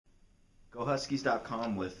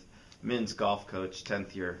GoHuskies.com with men's golf coach,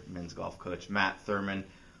 10th year men's golf coach, Matt Thurmond.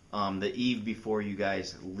 The eve before you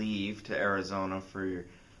guys leave to Arizona for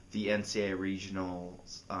the NCAA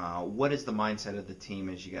regionals, what is the mindset of the team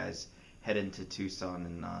as you guys head into Tucson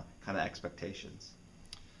and kind of expectations?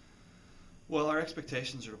 Well, our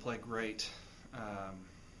expectations are to play great.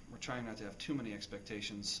 We're trying not to have too many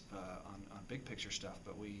expectations on big picture stuff,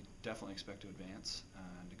 but we definitely expect to advance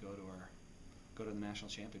and to go to the national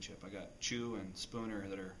championship. I got Chu and Spooner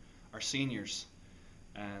that are our seniors,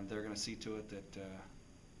 and they're going to see to it that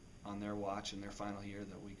on their watch in their final year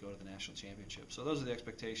that we go to the national championship. So those are the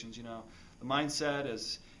expectations. You know, the mindset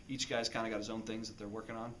is each guy's kind of got his own things that they're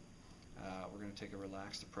working on. We're going to take a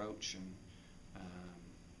relaxed approach, and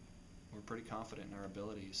we're pretty confident in our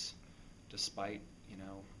abilities, despite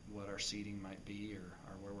what our seeding might be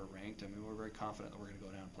or where we're ranked. I mean, we're very confident that we're going to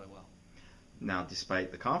go down and play well. Now,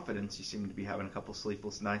 despite the confidence, you seem to be having a couple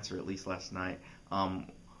sleepless nights, or at least last night.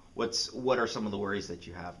 What are some of the worries that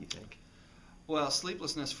you have, you think? Well,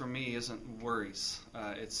 sleeplessness for me isn't worries.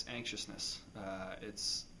 It's anxiousness.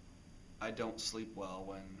 I don't sleep well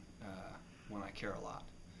when I care a lot,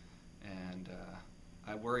 and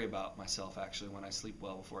I worry about myself actually when I sleep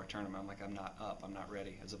well before a tournament. I'm like, I'm not up, I'm not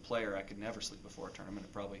ready. As a player, I could never sleep before a tournament.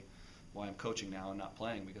 It's probably why I'm coaching now and not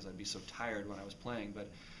playing, because I'd be so tired when I was playing. But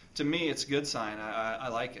to me, it's a good sign. I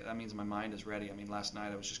like it. That means my mind is ready. I mean, last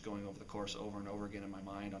night I was just going over the course over and over again in my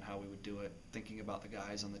mind on how we would do it, thinking about the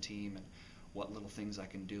guys on the team and what little things I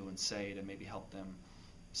can do and say to maybe help them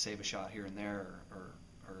save a shot here and there, or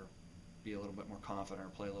be a little bit more confident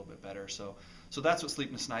or play a little bit better. So that's what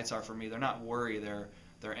sleepless nights are for me. They're not worry.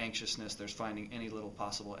 They're anxiousness. There's finding any little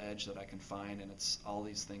possible edge that I can find, and it's all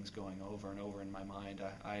these things going over and over in my mind.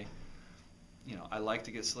 I like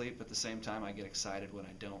to get sleep, but at the same time I get excited when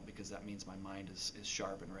I don't, because that means my mind is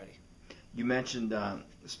sharp and ready. You mentioned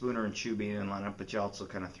Spooner and Chu being in lineup, but you also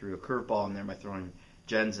kind of threw a curveball in there by throwing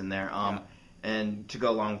Jens in there. And to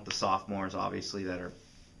go along with the sophomores, obviously, that are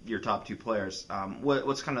your top two players,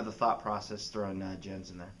 what's kind of the thought process throwing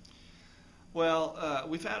Jens in there? Well,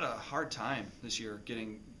 we've had a hard time this year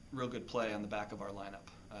getting real good play on the back of our lineup.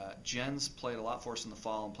 Jens played a lot for us in the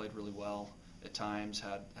fall and played really well at times,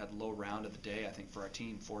 had low round of the day, I think, for our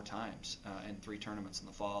team 4 times in 3 tournaments in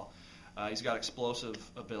the fall. He's got explosive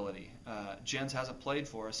ability. Jens hasn't played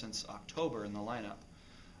for us since October in the lineup,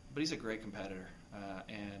 but he's a great competitor,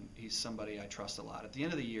 and he's somebody I trust a lot. At the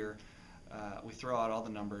end of the year, we throw out all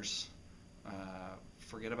the numbers,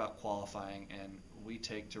 forget about qualifying, and we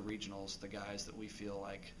take to regionals the guys that we feel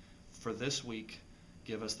like for this week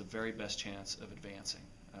give us the very best chance of advancing,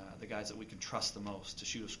 the guys that we can trust the most to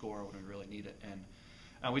shoot a score when we really need it.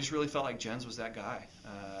 And we just really felt like Jens was that guy.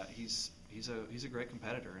 He's a great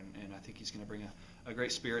competitor, and I think he's going to bring a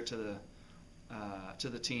great spirit to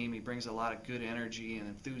the team. He brings a lot of good energy and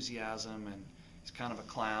enthusiasm, and he's kind of a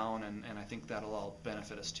clown, and I think that'll all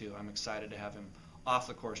benefit us too. I'm excited to have him off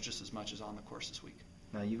the course just as much as on the course this week.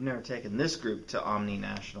 Now, you've never taken this group to Omni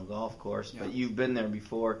National Golf Course, Yeah. but you've been there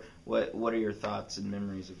before. What are your thoughts and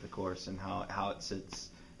memories of the course and how it sits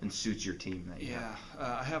and suits your team that you have?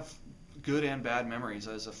 I have good and bad memories.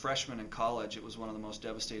 As a freshman in college, it was one of the most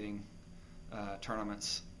devastating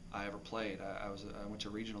tournaments I ever played. I went to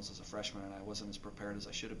regionals as a freshman, and I wasn't as prepared as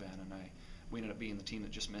I should have been, and we ended up being the team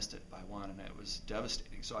that just missed it by 1, and it was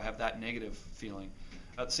devastating. So I have that negative feeling.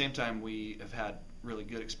 At the same time, we have had really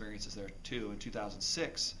good experiences there too. In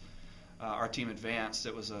 2006, our team advanced.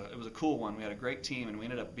 It was a cool one. We had a great team, and we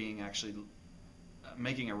ended up being actually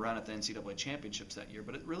making a run at the NCAA championships that year.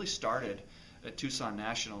 But it really started at Tucson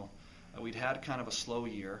National. We'd had kind of a slow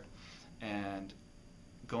year, and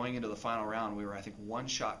going into the final round, we were, I think, 1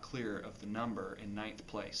 shot clear of the number in 9th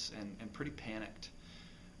place, and pretty panicked,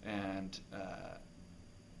 and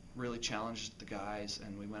really challenged the guys,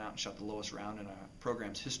 and we went out and shot the lowest round in our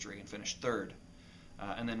program's history and finished 3rd,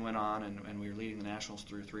 and then went on, and we were leading the nationals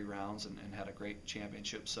through 3 rounds and had a great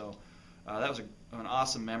championship. So that was an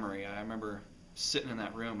awesome memory. I remember sitting in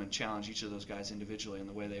that room and challenge each of those guys individually, and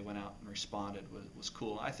the way they went out and responded was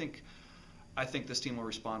cool. I think this team will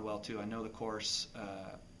respond well too. I know the course.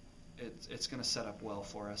 It's going to set up well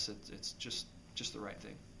for us. It's just the right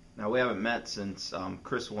thing. Now, we haven't met since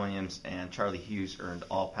Chris Williams and Charlie Hughes earned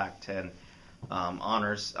all Pac-10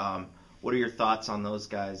 honors. What are your thoughts on those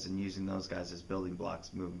guys and using those guys as building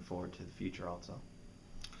blocks moving forward to the future also?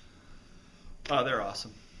 They're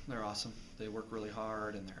awesome. They're awesome. They work really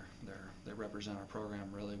hard, and they represent our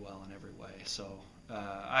program really well in every way. So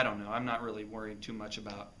I don't know. I'm not really worried too much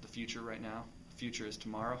about the future right now. The future is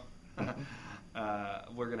tomorrow.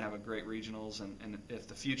 We're going to have a great regionals, and if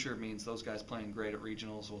the future means those guys playing great at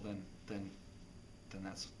regionals, well then then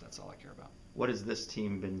that's all I care about. What has this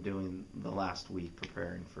team been doing the last week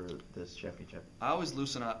preparing for this championship? I always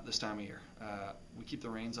loosen up this time of year. We keep the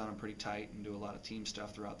reins on them pretty tight and do a lot of team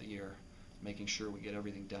stuff throughout the year, making sure we get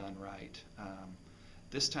everything done right.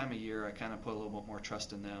 This time of year, I kind of put a little bit more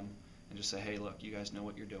trust in them and just say, hey, look, you guys know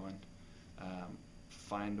what you're doing.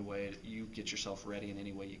 Find a way that you get yourself ready in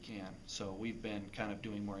any way you can. So we've been kind of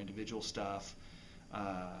doing more individual stuff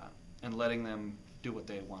and letting them do what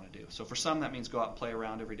they want to do. So for some, that means go out and play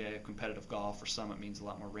around every day, competitive golf. For some, it means a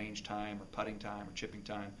lot more range time or putting time or chipping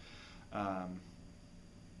time.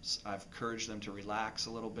 I've encouraged them to relax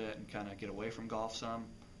a little bit and kind of get away from golf some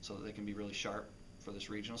so that they can be really sharp for this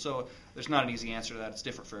regional. So there's not an easy answer to that. It's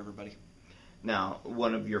different for everybody. Now,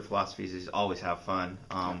 one of your philosophies is always have fun.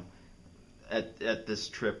 At this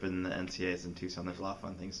trip in the NCAAs in Tucson, there's a lot of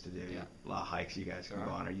fun things to do. Yeah. A lot of hikes you guys can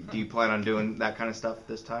go on. Do you plan on doing that kind of stuff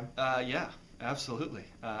this time? Yeah, absolutely.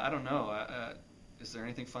 I don't know. Is there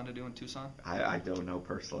anything fun to do in Tucson? I don't know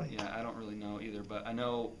personally. Yeah, I don't really know either. But I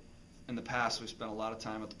know in the past we spent a lot of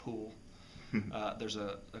time at the pool. There's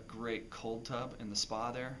a great cold tub in the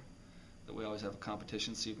spa there that we always have a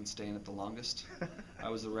competition, see who can stay in it the longest. I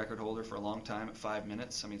was the record holder for a long time at 5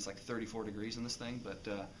 minutes. I mean, it's like 34 degrees in this thing, but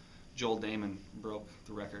Joel Damon broke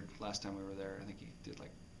the record last time we were there. I think he did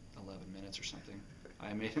like 11 minutes or something.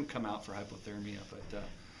 I made him come out for hypothermia,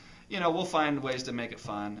 but we'll find ways to make it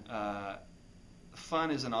fun.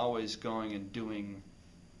 Fun isn't always going and doing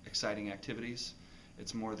exciting activities.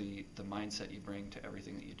 It's more the mindset you bring to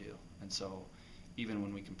everything that you do. And so even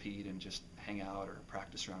when we compete and just hang out or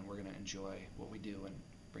practice around, we're going to enjoy what we do and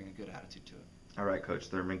bring a good attitude to it. All right, Coach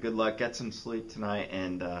Thurmond, good luck. Get some sleep tonight,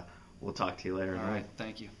 and we'll talk to you later. All right,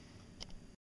 thank you.